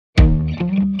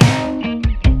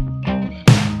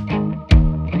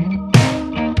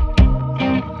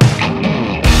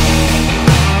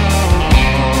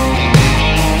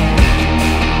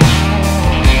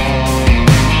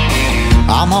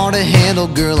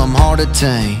little girl, I'm hard to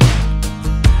tame.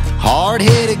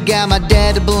 Hard-headed, got my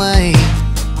dad to blame.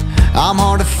 I'm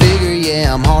hard to figure,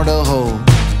 yeah, I'm hard to hold.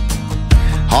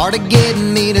 Hard to get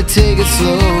me to take it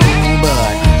slow,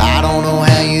 but I don't know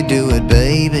how you do it,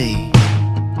 baby.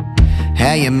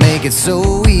 How you make it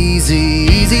so easy.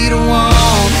 Easy to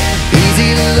want,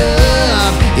 easy to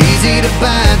love, easy to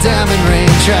buy a diamond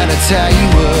ring, try to tie you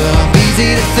up.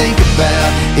 Easy to think about,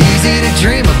 easy to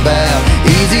dream about,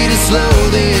 easy to slow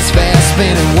this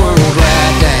fast-spinning world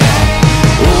right down.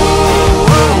 Oh,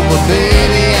 but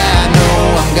baby, I know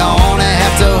I'm gonna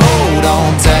have to hold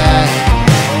on tight.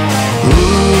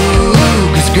 Ooh,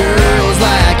 'cause girls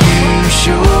like you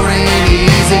sure ain't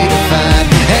easy to find.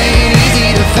 Ain't easy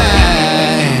to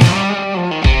find.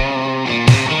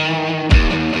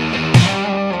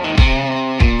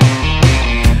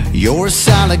 You're a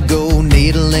solid gold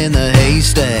needle in the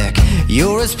haystack.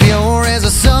 You're as pure as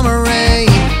a summer rain.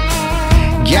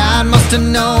 God must have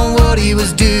known what he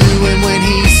was doing when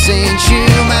he sent you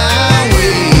my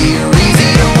way. You're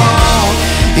easy to want,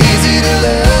 easy to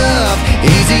love,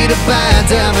 easy to buy a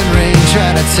diamond ring, try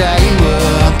to tie you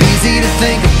up. Easy to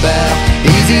think about,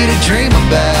 easy to dream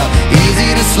about, easy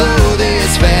to slow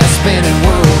this fast-spinning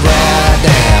world right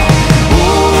down.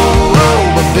 Oh,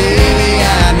 but baby,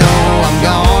 I know I'm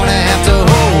gonna have to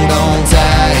hold on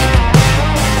tight.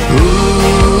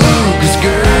 Ooh, 'cause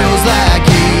girls like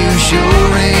you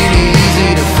sure ain't easy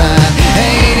to find.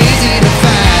 Ain't easy to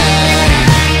find.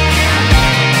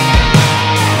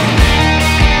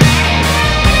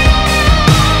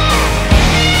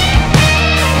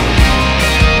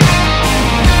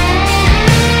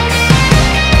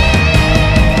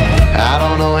 I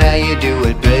don't know how you do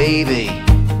it, baby.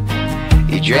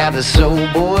 You drive the soul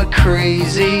boy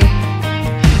crazy.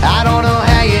 I don't know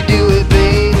how you do